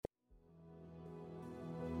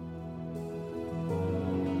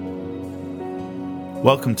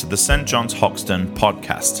Welcome to the St. John's Hoxton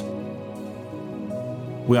podcast.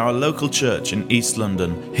 We are a local church in East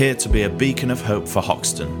London, here to be a beacon of hope for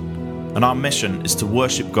Hoxton. And our mission is to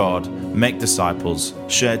worship God, make disciples,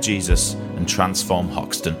 share Jesus, and transform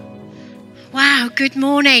Hoxton. Wow, good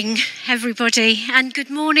morning, everybody, and good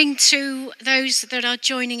morning to those that are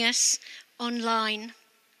joining us online.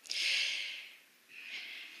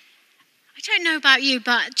 I don't know about you,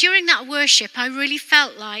 but during that worship, I really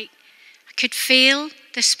felt like I could feel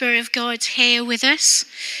the Spirit of God here with us.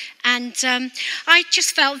 And I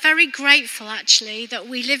just felt very grateful, actually, that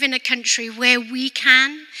we live in a country where we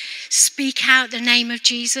can speak out the name of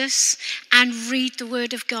Jesus and read the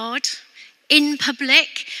Word of God in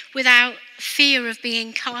public without fear of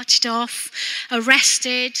being carted off,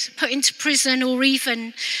 arrested, put into prison, or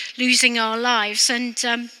even losing our lives. And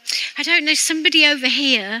I don't know, somebody over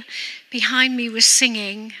here behind me was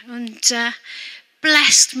singing and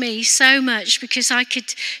blessed me so much because I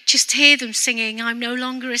could just hear them singing, "I'm no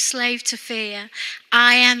longer a slave to fear.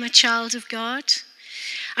 I am a child of God."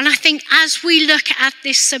 And I think as we look at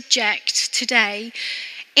this subject today,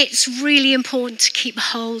 it's really important to keep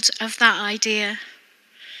hold of that idea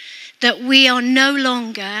that we are no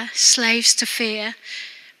longer slaves to fear,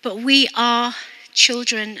 but we are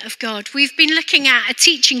children of God. We've been looking at a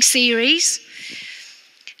teaching series,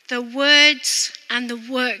 the words and the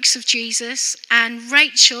works of Jesus, and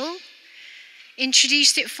Rachel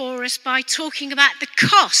introduced it for us by talking about the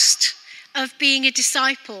cost of being a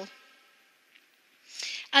disciple.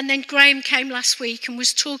 And then Graham came last week and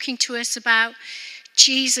was talking to us about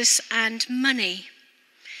Jesus and money.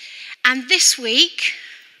 And this week,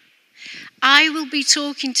 I will be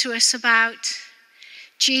talking to us about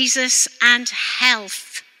Jesus and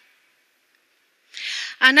health.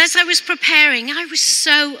 And as I was preparing, I was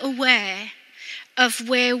so aware of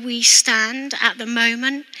where we stand at the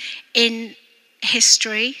moment in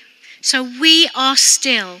history. So we are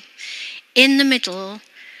still in the middle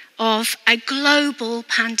of a global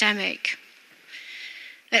pandemic.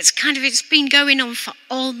 It's been going on for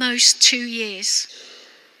almost 2 years.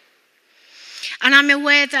 And I'm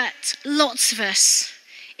aware that lots of us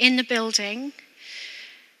in the building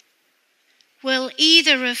will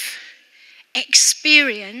either have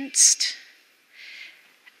experienced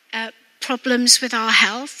problems with our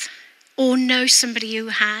health or know somebody who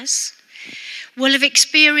has, will have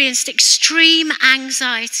experienced extreme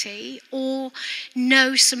anxiety or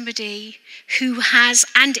know somebody who has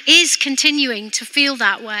and is continuing to feel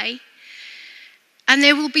that way. And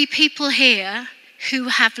there will be people here who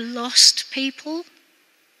have lost people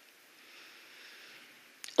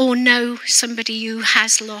or know somebody who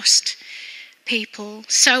has lost people.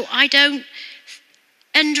 So I don't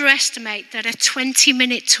underestimate that a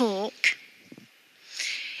 20-minute talk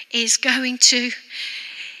is going to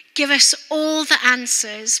give us all the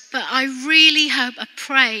answers, but I really hope, I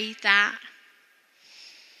pray that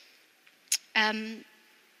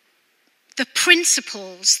the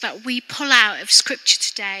principles that we pull out of Scripture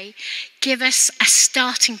today give us a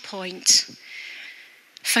starting point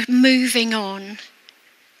for moving on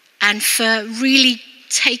and for really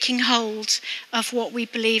taking hold of what we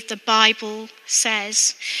believe the Bible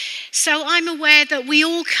says. So I'm aware that we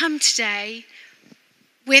all come today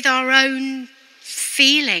with our own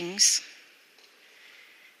feelings.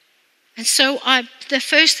 And so the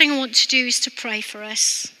first thing I want to do is to pray for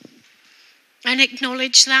us and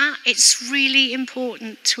acknowledge that. It's really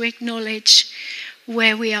important to acknowledge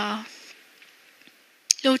where we are.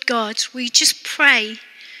 Lord God, we just pray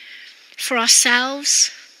for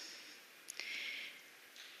ourselves,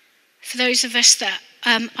 for those of us that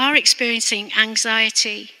are experiencing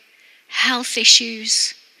anxiety, health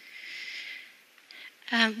issues,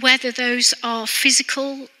 whether those are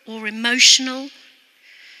physical or emotional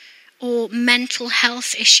or mental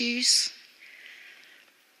health issues.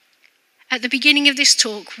 At the beginning of this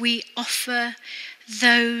talk, we offer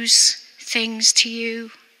those things to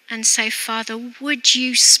you and say, Father, would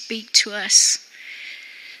you speak to us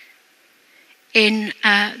in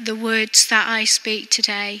the words that I speak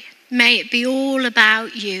today? May it be all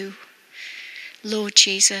about you, Lord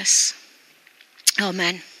Jesus.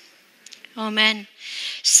 Amen. Amen.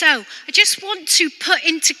 So I just want to put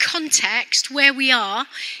into context where we are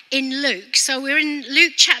in Luke. So we're in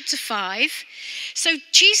Luke chapter 5. So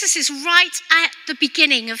Jesus is right at the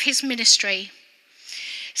beginning of his ministry.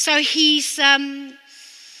 So he's been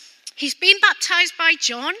baptized by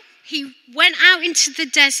John. He went out into the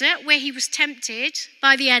desert where he was tempted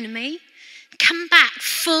by the enemy, come back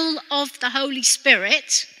full of the Holy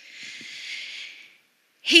Spirit.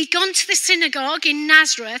 He'd gone to the synagogue in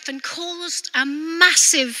Nazareth and caused a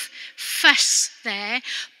massive fuss there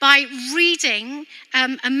by reading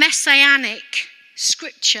a messianic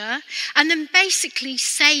scripture and then basically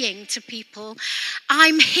saying to people,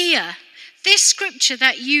 I'm here. This scripture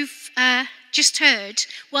that you've just heard,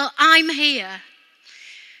 well, I'm here.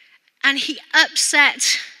 And he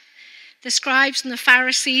upset the scribes and the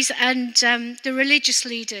Pharisees and the religious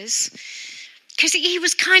leaders, because he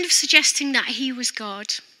was kind of suggesting that he was God.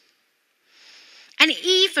 And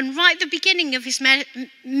even right at the beginning of his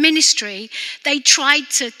ministry, they tried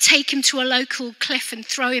to take him to a local cliff and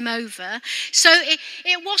throw him over. So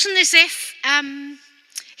it wasn't as if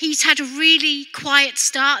he's had a really quiet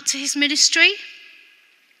start to his ministry.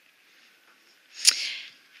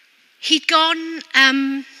 He'd gone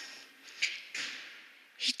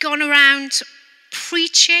around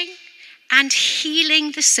preaching and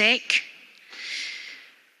healing the sick.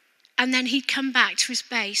 And then he'd come back to his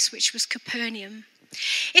base, which was Capernaum.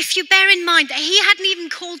 If you bear in mind that he hadn't even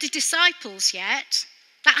called the disciples yet,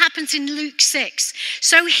 that happens in Luke 6.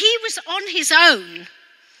 So he was on his own,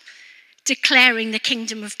 declaring the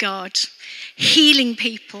kingdom of God, healing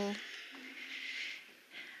people.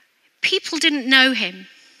 People didn't know him.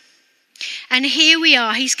 And here we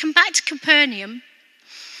are. He's come back to Capernaum,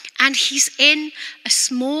 and he's in a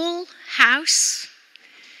small house.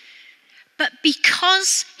 But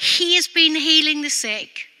because he has been healing the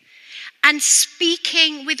sick and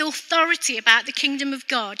speaking with authority about the kingdom of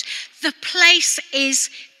God, the place is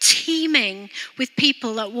teeming with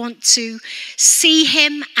people that want to see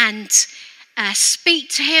him and speak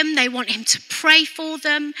to him. They want him to pray for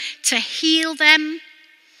them, to heal them.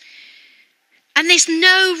 And there's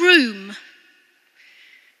no room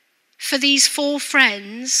for these four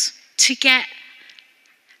friends to get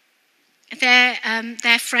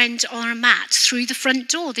their friend on a mat through the front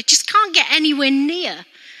door. They just can't get anywhere near.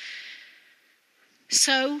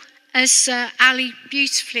 So, as Ali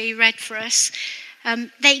beautifully read for us,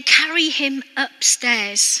 they carry him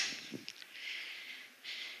upstairs.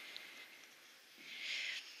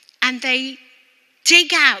 And they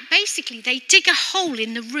dig out, basically they dig a hole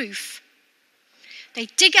in the roof. They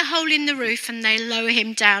dig a hole in the roof and they lower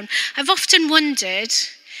him down. I've often wondered,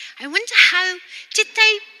 how did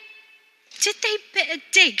they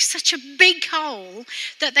dig such a big hole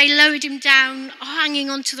that they lowered him down hanging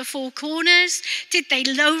onto the four corners? Did they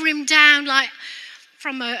lower him down like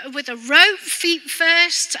with a rope, feet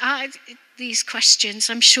first? These questions,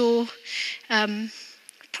 I'm sure,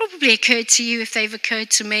 probably occurred to you if they've occurred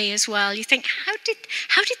to me as well. You think, how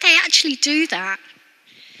did they actually do that?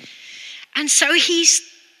 And so you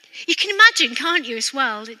can imagine, can't you, as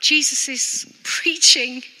well, that Jesus is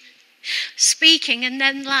preaching, speaking, and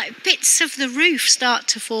then like bits of the roof start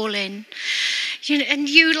to fall in. And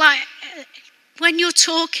you like, when you're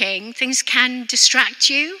talking, things can distract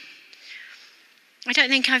you. I don't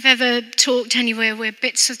think I've ever talked anywhere where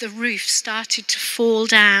bits of the roof started to fall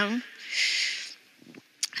down.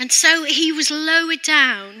 And so he was lowered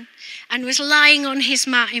down and was lying on his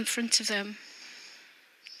mat in front of them.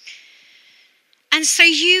 And so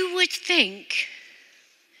you would think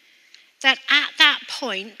that at that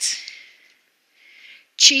point,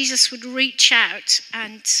 Jesus would reach out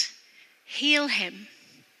and heal him.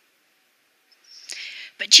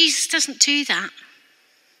 But Jesus doesn't do that.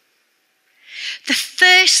 The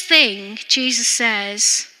first thing Jesus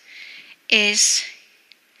says is,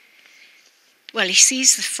 well, he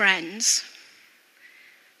sees the friends,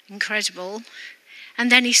 incredible,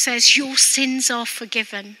 and then he says, your sins are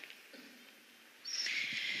forgiven.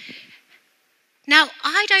 Now,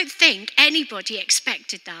 I don't think anybody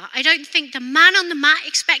expected that. I don't think the man on the mat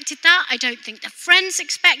expected that. I don't think the friends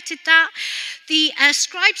expected that. The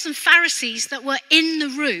scribes and Pharisees that were in the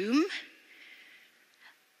room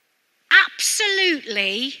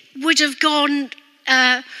absolutely would have gone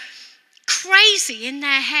crazy in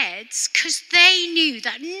their heads, because they knew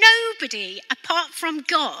that nobody apart from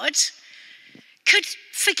God could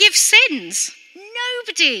forgive sins.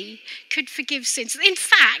 Nobody could forgive sins. In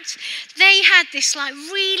fact, they had this like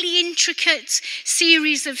really intricate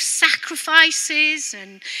series of sacrifices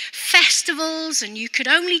and festivals, and you could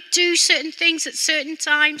only do certain things at certain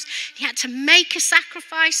times. You had to make a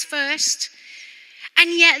sacrifice first.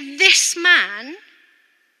 And yet this man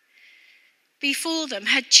before them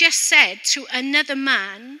had just said to another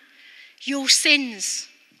man, your sins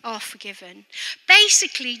are forgiven.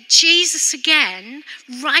 Basically, Jesus again,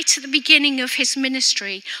 right at the beginning of his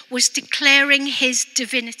ministry, was declaring his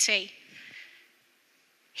divinity.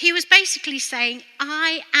 He was basically saying,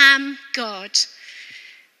 I am God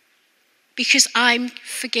because I'm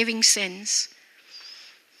forgiving sins.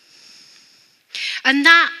 And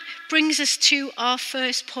that brings us to our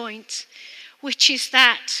first point, which is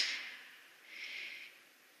that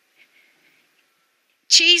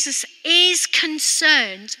Jesus is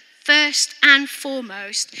concerned first and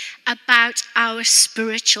foremost about our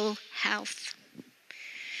spiritual health.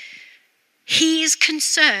 He is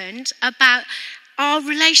concerned about our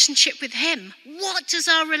relationship with him. What does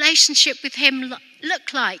our relationship with him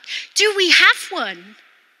look like? Do we have one?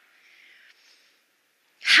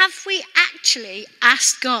 Have we actually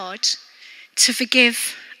asked God to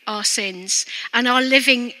forgive our sins and are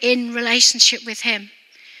living in relationship with him?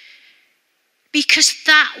 Because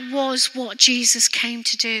that was what Jesus came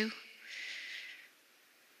to do.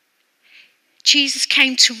 Jesus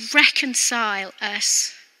came to reconcile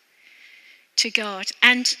us to God.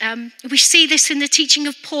 And we see this in the teaching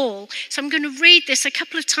of Paul. So I'm going to read this a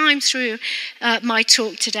couple of times through my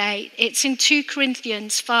talk today. It's in 2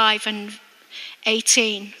 Corinthians 5 and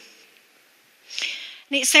 18.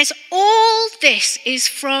 And it says, all this is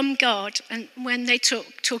from God. And when they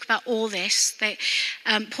talk about all this,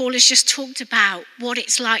 Paul has just talked about what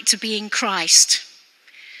it's like to be in Christ.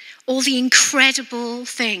 All the incredible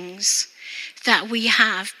things that we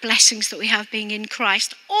have, blessings that we have being in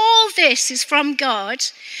Christ. All this is from God,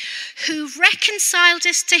 who reconciled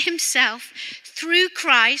us to himself through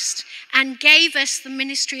Christ and gave us the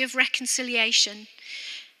ministry of reconciliation.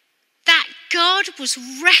 That God was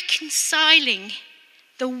reconciling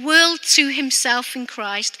the world to himself in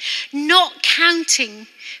Christ, not counting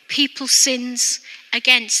people's sins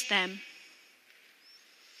against them.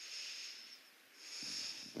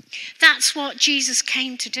 That's what Jesus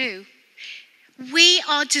came to do. We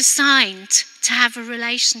are designed to have a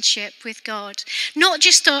relationship with God, not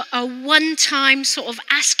just a one-time sort of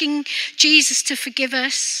asking Jesus to forgive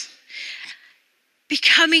us,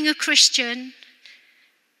 becoming a Christian.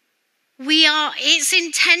 It's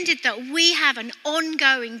intended that we have an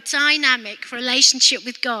ongoing, dynamic relationship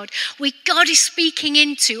with God, where God is speaking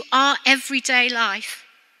into our everyday life.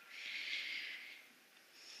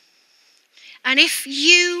 And if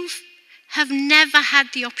you have never had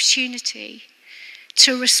the opportunity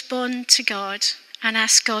to respond to God and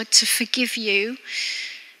ask God to forgive you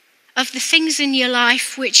of the things in your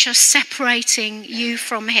life which are separating you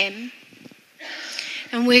from him,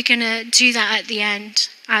 and we're going to do that at the end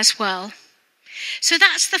as well. So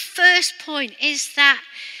that's the first point, is that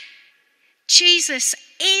Jesus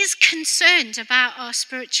is concerned about our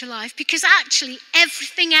spiritual life, because actually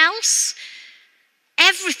everything else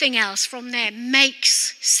from there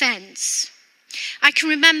makes sense. I can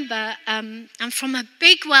remember, I'm from a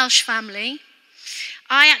big Welsh family.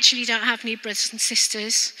 I actually don't have any brothers and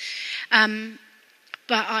sisters,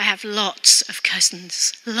 but I have lots of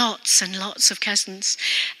cousins, lots and lots of cousins.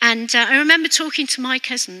 And I remember talking to my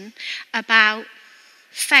cousin about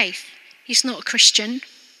faith. He's not a Christian.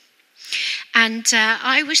 And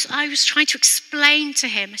I was trying to explain to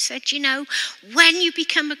him, I said, when you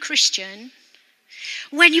become a Christian,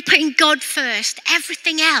 when you're putting God first,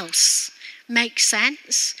 everything else makes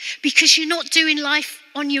sense, because you're not doing life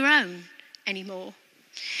on your own anymore.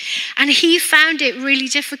 And he found it really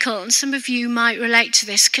difficult, and some of you might relate to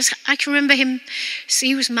this, because I can remember him, so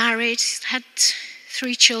he was married, had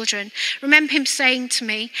 3 children. I remember him saying to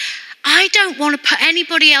me, I don't want to put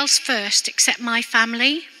anybody else first except my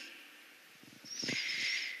family.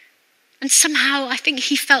 And somehow I think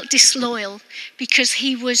he felt disloyal, because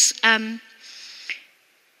he was,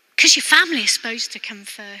 because your family is supposed to come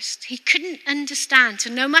first. He couldn't understand,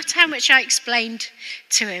 and no matter how much I explained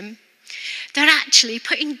to him, that actually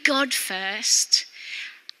putting God first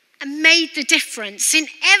made the difference in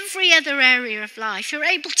every other area of life. You're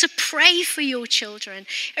able to pray for your children.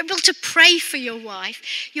 You're able to pray for your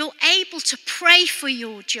wife. You're able to pray for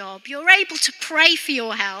your job. You're able to pray for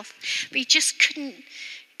your health. But you just couldn't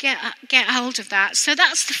get hold of that. So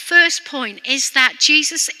that's the first point, is that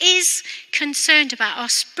Jesus is concerned about our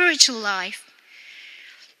spiritual life,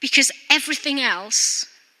 because everything else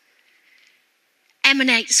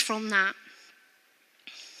emanates from that.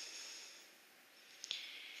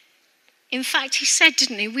 In fact, he said,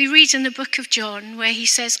 didn't he? We read in the book of John where he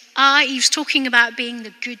says, he was talking about being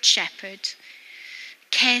the good shepherd,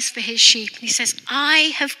 cares for his sheep. And he says,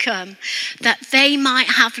 I have come that they might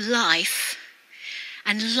have life,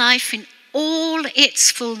 and life in all its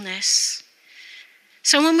fullness.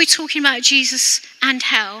 So when we're talking about Jesus and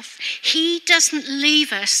health, he doesn't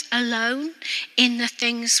leave us alone in the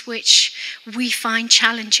things which we find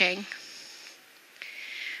challenging.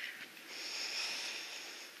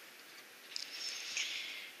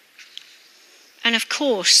 And of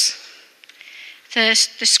course, the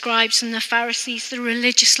scribes and the Pharisees, the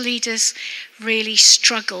religious leaders, really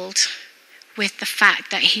struggled with the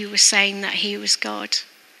fact that he was saying that he was God.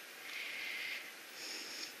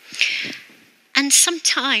 And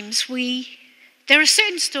sometimes there are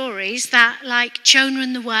certain stories that, like Jonah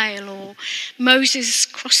and the whale or Moses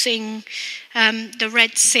crossing the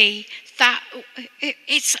Red Sea, that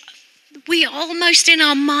we almost in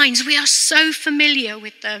our minds, we are so familiar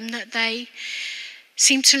with them that they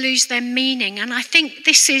seem to lose their meaning. And I think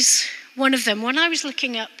this is one of them. When I was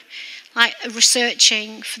looking up,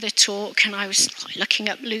 researching for the talk, and I was looking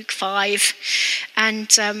up Luke 5, and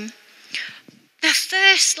the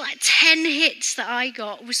first 10 hits that I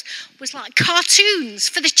got was like cartoons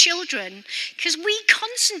for the children, because we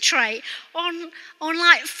concentrate on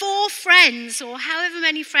 4 friends or however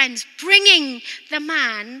many friends bringing the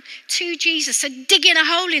man to Jesus and digging a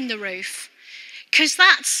hole in the roof, because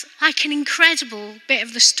that's like an incredible bit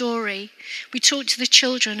of the story. We talk to the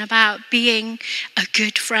children about being a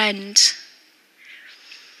good friend.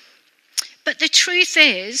 But the truth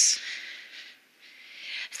is,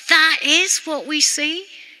 that is what we see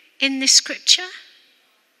in this scripture.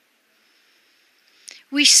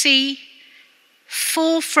 We see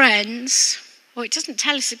 4 friends, or it doesn't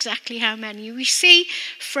tell us exactly how many. We see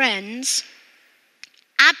friends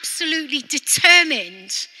absolutely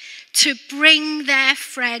determined to bring their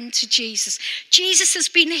friend to Jesus. Jesus has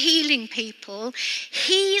been healing people.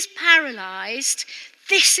 He's paralyzed.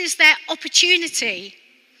 This is their opportunity.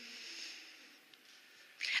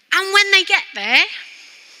 And when they get there,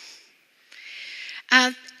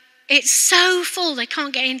 it's so full they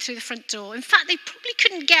can't get in through the front door. In fact, they probably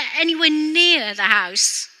couldn't get anywhere near the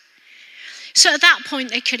house. So at that point,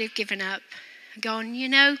 they could have given up, gone,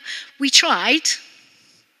 we tried.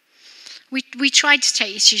 We tried to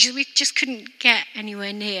take you to Jesus. We just couldn't get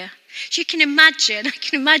anywhere near. So I can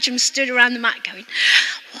imagine stood around the mat going,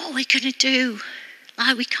 what are we going to do?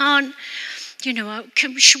 We can't,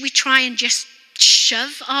 should we try and just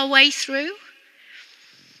shove our way through?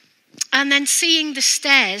 And then seeing the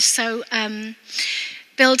stairs, so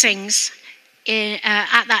buildings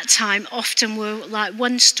at that time often were like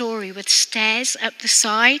one story with stairs up the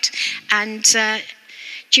side, and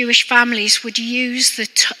Jewish families would use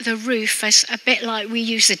the roof as a bit like we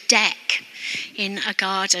use a deck in a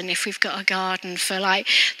garden. If we've got a garden,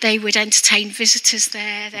 they would entertain visitors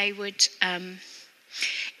there, they would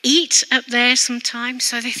eat up there sometimes.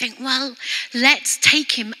 So they think, well, let's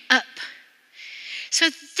take him up. So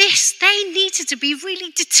they needed to be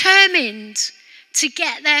really determined to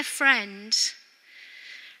get their friend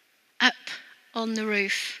up on the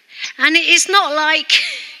roof. And it is not like,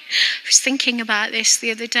 I was thinking about this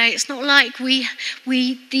the other day, it's not like we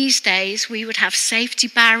these days, we would have safety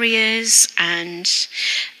barriers and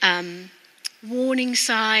warning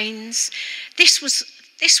signs. This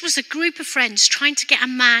was a group of friends trying to get a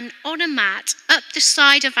man on a mat up the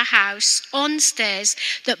side of a house on stairs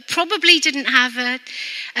that probably didn't have a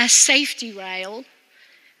safety rail.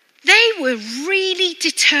 They were really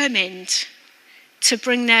determined to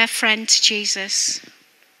bring their friend to Jesus.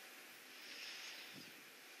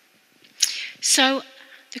 So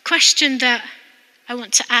the question that I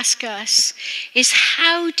want to ask us is,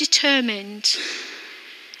 how determined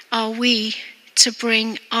are we to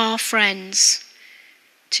bring our friends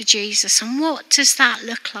to Jesus? And what does that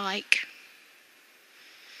look like?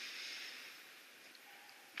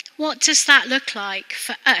 What does that look like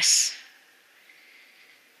for us?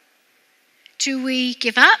 Do we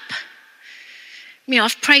give up?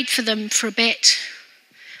 I've prayed for them for a bit.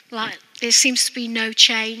 There seems to be no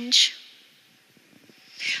change.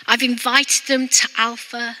 I've invited them to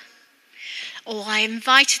Alpha, or I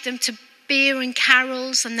invited them to beer and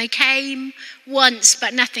carols, and they came once,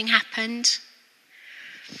 but nothing happened.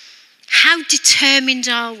 How determined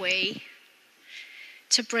are we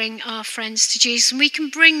to bring our friends to Jesus? And we can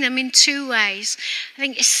bring them in 2 ways. I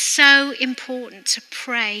think it's so important to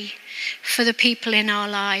pray for the people in our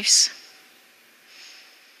lives,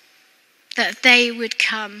 that they would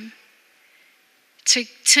come to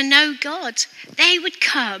know God. They would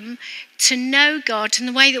come to know God in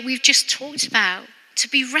the way that we've just talked about, to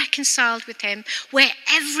be reconciled with him, where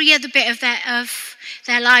every other bit of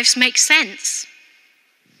their lives makes sense.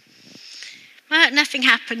 Well, nothing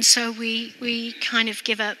happened, so we kind of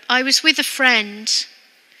give up. I was with a friend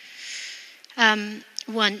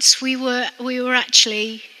once. We'd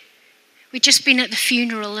just been at the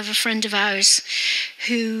funeral of a friend of ours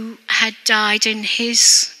who had died in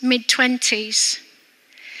his mid-20s.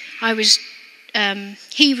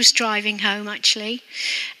 He was driving home, actually,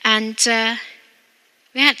 and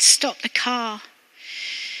we had to stop the car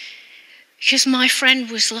because my friend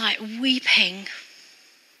was weeping.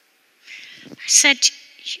 I said,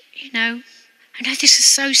 I know this is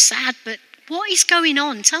so sad, but What is going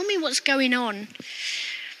on? Tell me what's going on.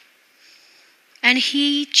 And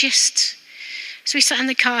he just, as we sat in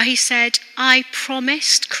the car, he said, I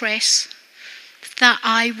promised Chris that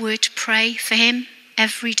I would pray for him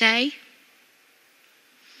every day.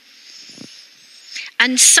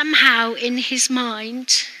 And somehow in his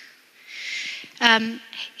mind,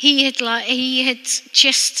 he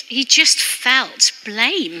just felt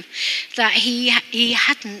blame that he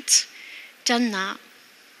hadn't done that.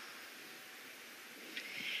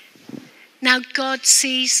 Now God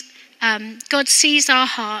sees our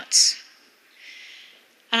hearts,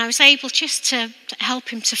 and I was able just to help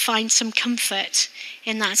him to find some comfort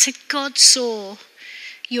in that. So God saw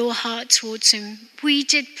your heart towards him. We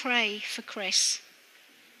did pray for Chris.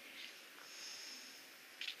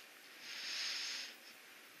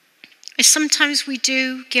 Sometimes we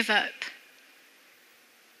do give up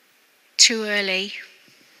too early.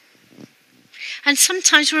 And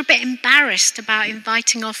sometimes we're a bit embarrassed about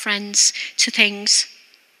inviting our friends to things.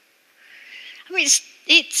 I mean,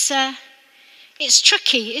 it's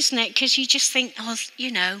tricky, isn't it? Because you just think,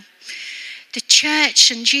 the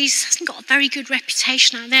church and Jesus hasn't got a very good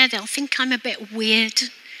reputation out there. They'll think I'm a bit weird.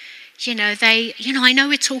 I know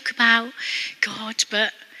we talk about God,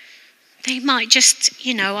 but they might just,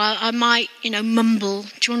 I might, mumble,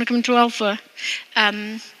 do you want to come to Alpha?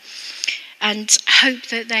 And hope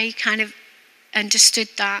that they kind of understood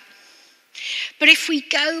that. But if we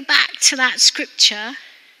go back to that scripture,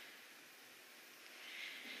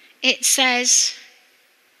 it says,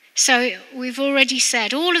 so we've already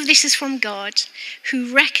said, all of this is from God,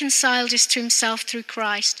 who reconciled us to himself through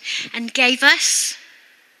Christ and gave us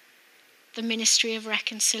the ministry of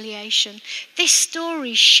reconciliation. This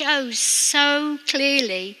story shows so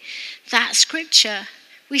clearly that scripture.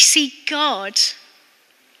 We see God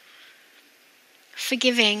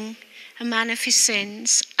forgiving a man of his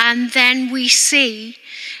sins, and then we see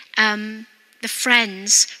the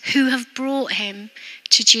friends who have brought him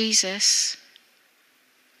to Jesus.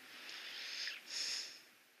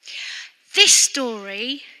 This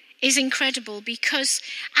story is incredible because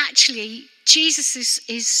actually Jesus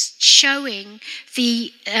is showing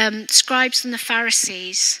the scribes and the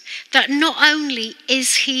Pharisees that not only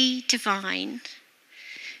is he divine,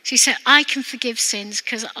 so he said, I can forgive sins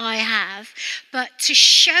because I have, but to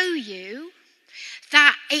show you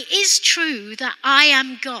that it is true that I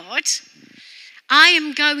am God, I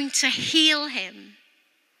am going to heal him.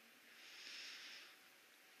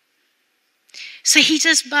 So he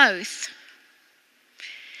does both.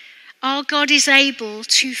 Our God is able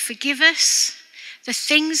to forgive us the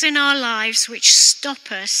things in our lives which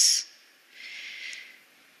stop us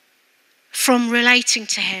from relating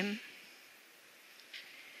to him.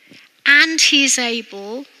 And he is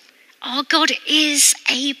able, our God is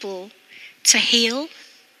able to heal.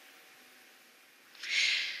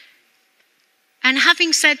 And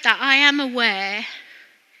having said that, I am aware,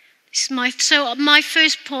 my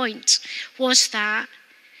first point was that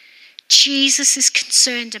Jesus is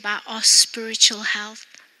concerned about our spiritual health.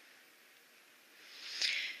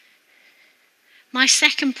 My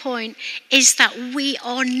second point is that we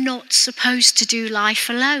are not supposed to do life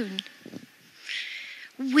alone.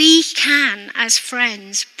 We can, as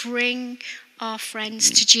friends, bring our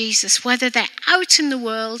friends to Jesus, whether they're out in the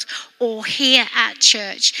world or here at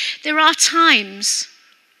church. There are times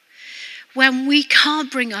when we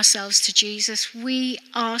can't bring ourselves to Jesus. We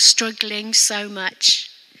are struggling so much.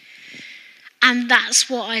 And that's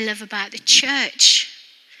what I love about the church.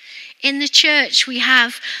 In the church, we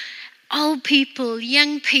have old people,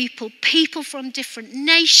 young people, people from different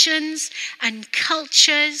nations and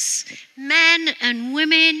cultures, men and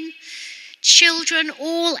women, children,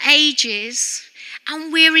 all ages,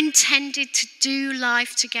 and we're intended to do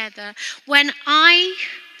life together. When I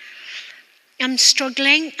am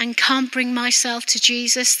struggling and can't bring myself to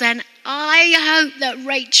Jesus, then I hope that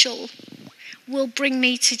Rachel will bring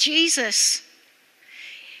me to Jesus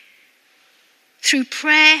through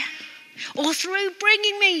prayer or through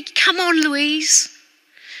bringing me. Come on, Louise.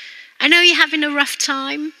 I know you're having a rough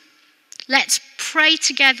time. Let's pray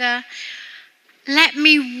together. Let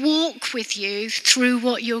me walk with you through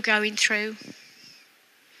what you're going through.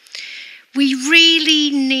 We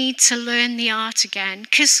really need to learn the art again,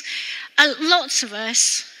 because lots of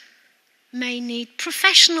us may need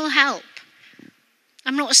professional help.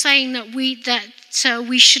 I'm not saying that we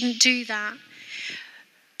shouldn't do that.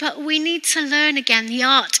 But we need to learn again the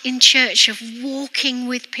art in church of walking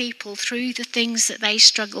with people through the things that they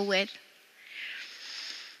struggle with.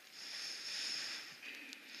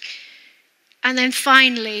 And then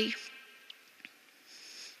finally,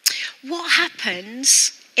 what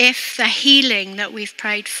happens if the healing that we've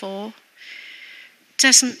prayed for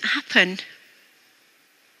doesn't happen?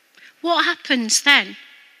 What happens then?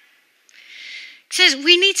 It says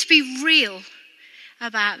we need to be real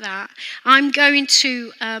about that. I'm going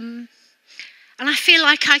to, and I feel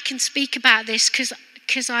like I can speak about this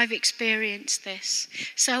because I've experienced this.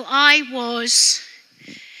 So I was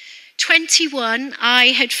 21. I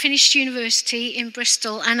had finished university in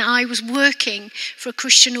Bristol and I was working for a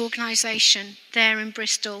Christian organisation there in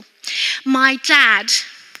Bristol. My dad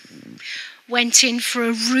went in for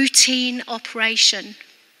a routine operation.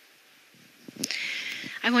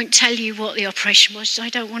 I won't tell you what the operation was. I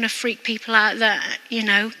don't want to freak people out that,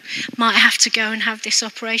 might have to go and have this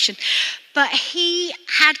operation. But he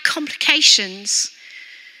had complications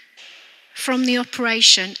from the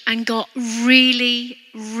operation and got really,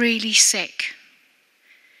 really sick.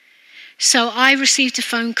 So I received a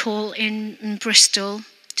phone call in Bristol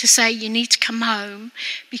to say, you need to come home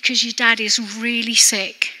because your dad is really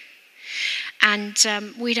sick. And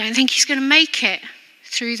we don't think he's going to make it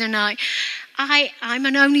through the night. I'm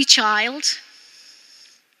an only child,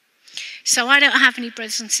 so I don't have any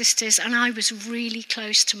brothers and sisters, and I was really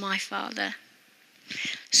close to my father.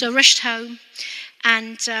 So I rushed home,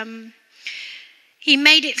 and he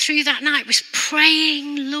made it through that night, was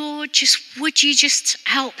praying, Lord, would you just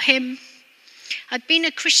help him? I'd been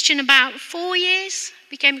a Christian about 4 years,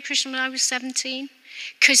 became a Christian when I was 17,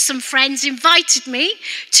 because some friends invited me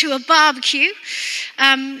to a barbecue.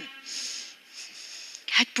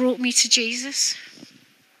 Had brought me to Jesus.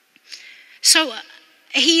 So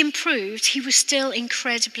he improved. He was still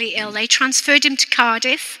incredibly ill. They transferred him to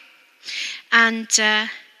Cardiff. And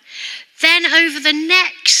then over the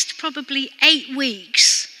next probably 8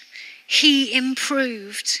 weeks, he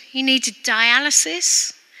improved. He needed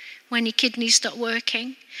dialysis when your kidneys stopped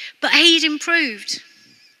working. But he'd improved.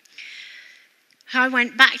 I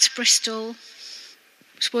went back to Bristol.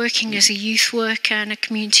 Was working as a youth worker and a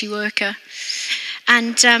community worker.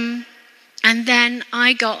 And then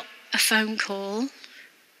I got a phone call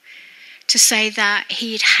to say that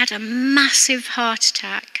he'd had a massive heart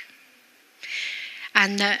attack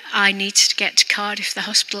and that I needed to get to Cardiff, the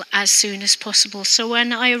hospital, as soon as possible. So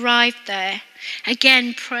when I arrived there,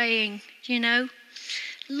 again praying,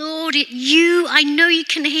 Lord, I know you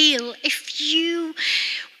can heal. If you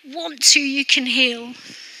want to, you can heal.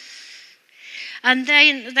 And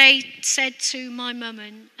they said to my mum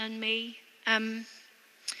and me,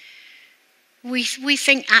 we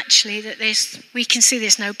think actually that we can see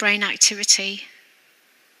there's no brain activity.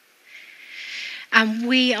 And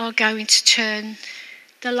we are going to turn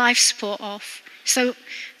the life support off. So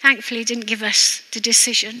thankfully he didn't give us the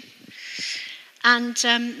decision. And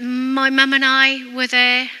my mum and I were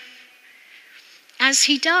there as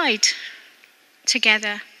he died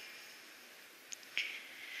together.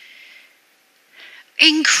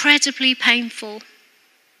 Incredibly painful.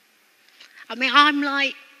 I mean, I'm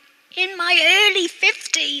like in my early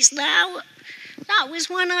 50s now. That was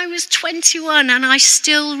when I was 21 and I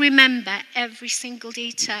still remember every single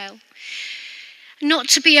detail. Not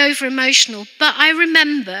to be over emotional, but I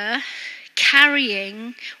remember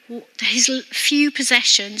carrying his few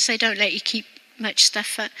possessions. They don't let you keep much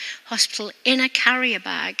stuff at hospital, in a carrier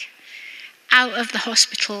bag out of the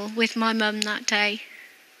hospital with my mum that day.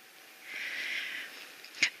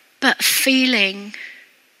 But feeling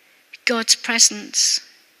God's presence.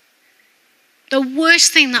 The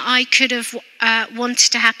worst thing that I could have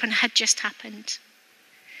wanted to happen had just happened.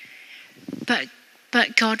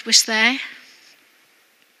 But God was there.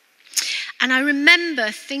 And I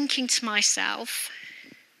remember thinking to myself,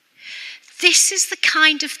 this is the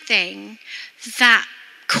kind of thing that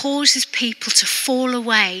causes people to fall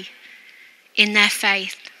away in their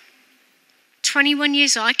faith. 21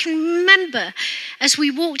 years old, I can remember as we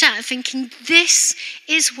walked out thinking, this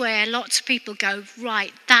is where lots of people go,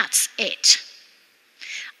 right, that's it.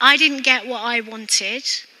 I didn't get what I wanted.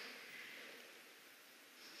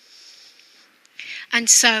 And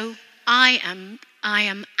so I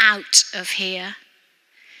am out of here.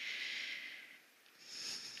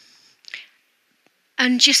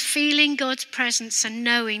 And just feeling God's presence and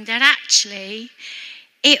knowing that actually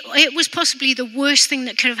it was possibly the worst thing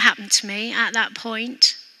that could have happened to me at that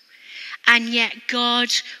point. And yet God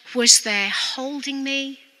was there holding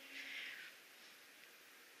me,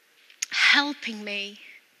 helping me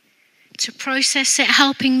to process it,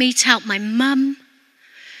 helping me to help my mum.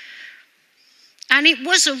 And it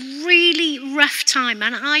was a really rough time,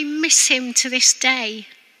 and I miss him to this day.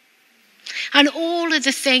 And all of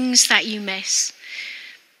the things that you miss.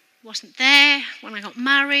 Wasn't there when I got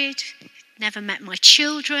married, never met my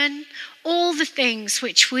children, all the things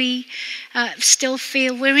which we still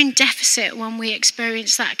feel we're in deficit when we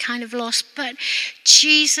experience that kind of loss. But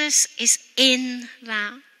Jesus is in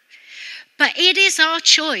that. But it is our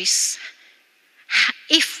choice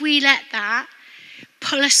if we let that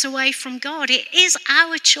pull us away from God. It is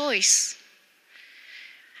our choice.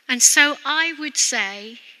 And so I would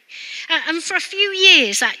say, and for a few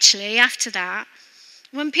years actually after that,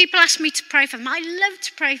 when people ask me to pray for them, I love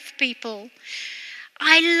to pray for people.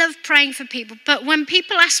 I love praying for people. But when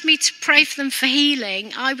people ask me to pray for them for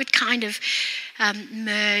healing, I would kind of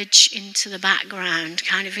merge into the background,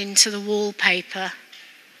 kind of into the wallpaper.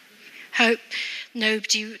 Hope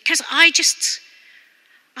nobody, because I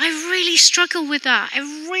really struggle with that. I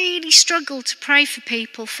really struggle to pray for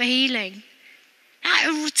people for healing.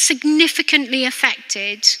 That significantly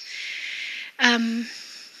affected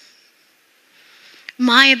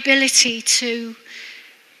my ability to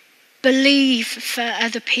believe for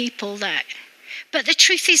other people. But the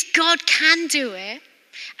truth is, God can do it.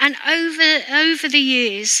 And over the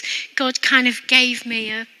years, God kind of gave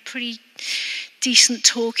me a pretty decent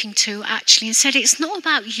talking to, actually, and said, it's not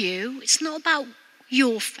about you. It's not about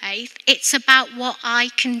your faith. It's about what I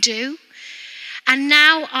can do. And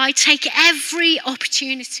now I take every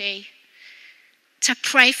opportunity to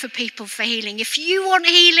pray for people for healing. If you want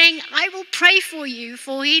healing, I will pray for you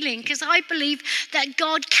for healing, because I believe that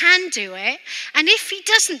God can do it. And if he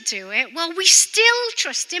doesn't do it, well, we still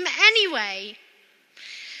trust him anyway.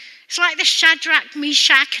 It's like the Shadrach,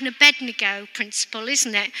 Meshach and Abednego principle,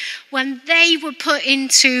 isn't it? When they were put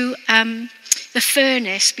into the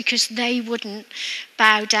furnace because they wouldn't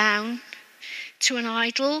bow down to an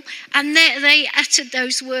idol. And they uttered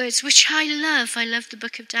those words, which I love. I love the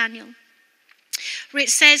book of Daniel, where it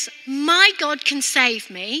says, my God can save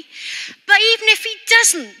me, but even if he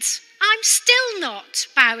doesn't, I'm still not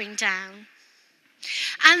bowing down.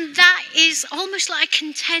 And that is almost like a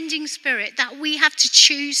contending spirit that we have to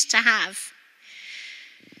choose to have.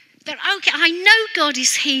 That, okay, I know God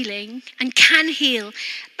is healing and can heal,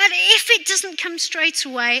 but if it doesn't come straight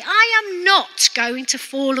away, I am not going to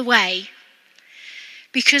fall away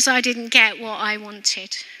because I didn't get what I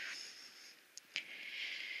wanted.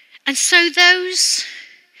 And so that's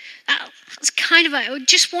kind of, I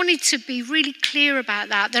just wanted to be really clear about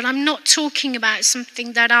that I'm not talking about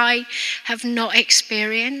something that I have not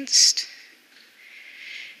experienced.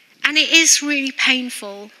 And it is really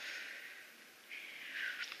painful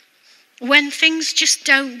when things just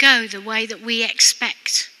don't go the way that we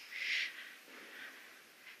expect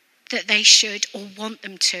that they should or want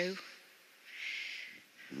them to.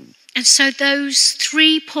 And so those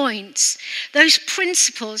 3 points, those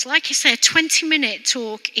principles, like I said, a 20-minute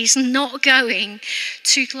talk is not going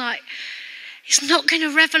to it's not going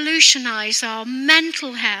to revolutionize our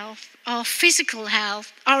mental health, our physical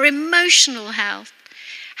health, our emotional health.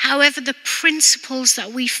 However, the principles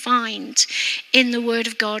that we find in the Word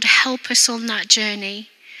of God help us on that journey.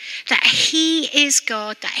 That he is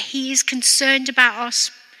God, that he is concerned about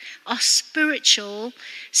our spiritual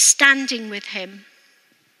standing with him.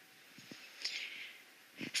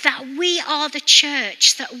 That we are the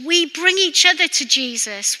church, that we bring each other to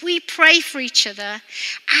Jesus, we pray for each other,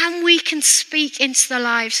 and we can speak into the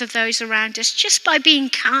lives of those around us just by being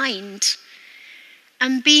kind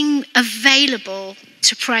and being available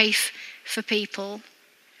to pray for people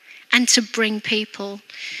and to bring people.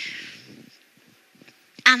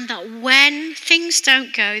 And that when things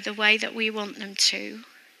don't go the way that we want them to,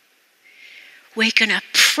 we're going to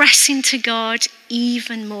press into God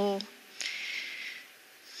even more,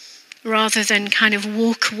 rather than kind of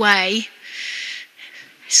walk away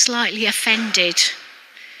slightly offended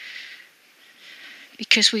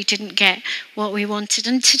because we didn't get what we wanted.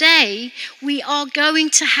 And today we are going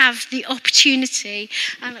to have the opportunity,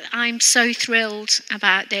 and I'm so thrilled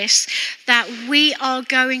about this, that we are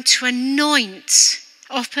going to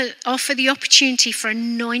offer the opportunity for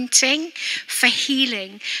anointing, for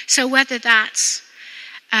healing. So whether that's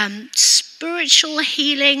spiritual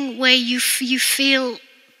healing, where you feel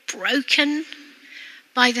broken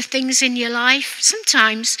by the things in your life.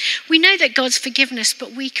 Sometimes we know that God's forgiven us,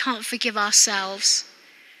 but we can't forgive ourselves.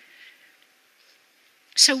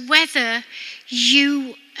 So whether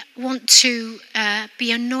you want to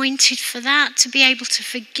be anointed for that, to be able to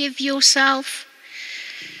forgive yourself,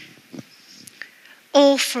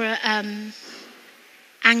 or for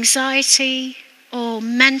anxiety or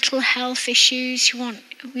mental health issues,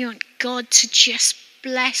 we want God to just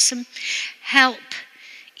bless and help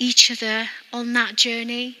each other on that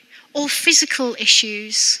journey, or physical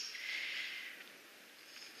issues.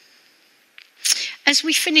 As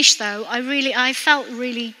we finish though, I felt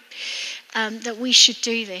really that we should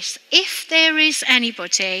do this. If there is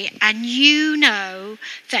anybody and you know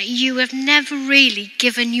that you have never really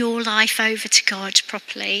given your life over to God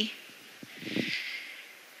properly,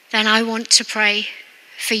 then I want to pray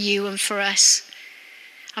for you and for us.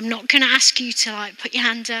 I'm not going to ask you to put your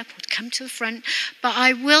hand up or come to the front, but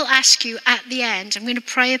I will ask you at the end, I'm going to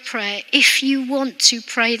pray a prayer. If you want to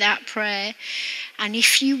pray that prayer, and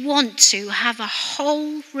if you want to have a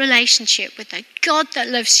whole relationship with the God that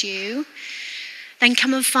loves you, then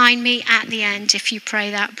come and find me at the end if you pray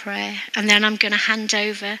that prayer. And then I'm going to hand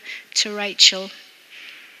over to Rachel.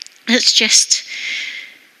 Let's just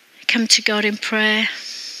come to God in prayer.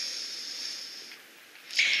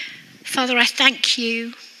 Father, I thank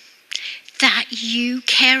you that you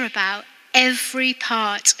care about every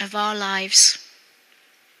part of our lives.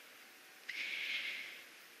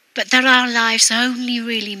 But that our lives only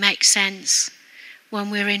really make sense when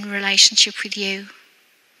we're in relationship with you.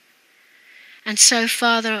 And so,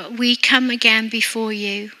 Father, we come again before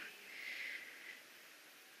you.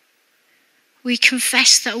 We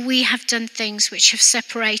confess that we have done things which have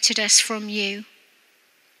separated us from you.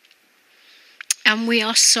 And we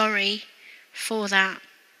are sorry for that.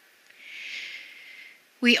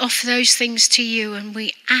 We offer those things to you and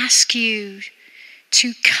we ask you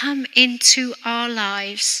to come into our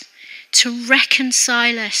lives, to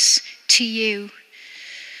reconcile us to you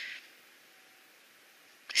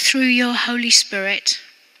through your Holy Spirit,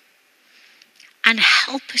 and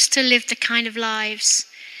help us to live the kind of lives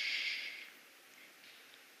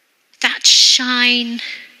that shine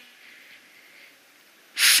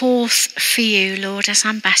forth for you, Lord, as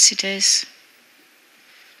ambassadors.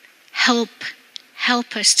 Help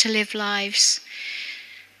us to live lives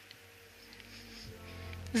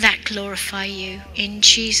that glorify you. In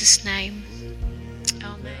Jesus' name,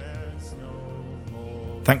 amen.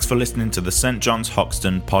 Thanks for listening to the St. John's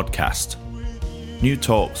Hoxton podcast. New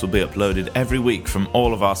talks will be uploaded every week from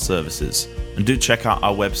all of our services, and do check out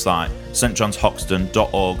our website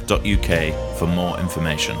stjohnshoxton.org.uk for more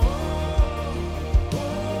information.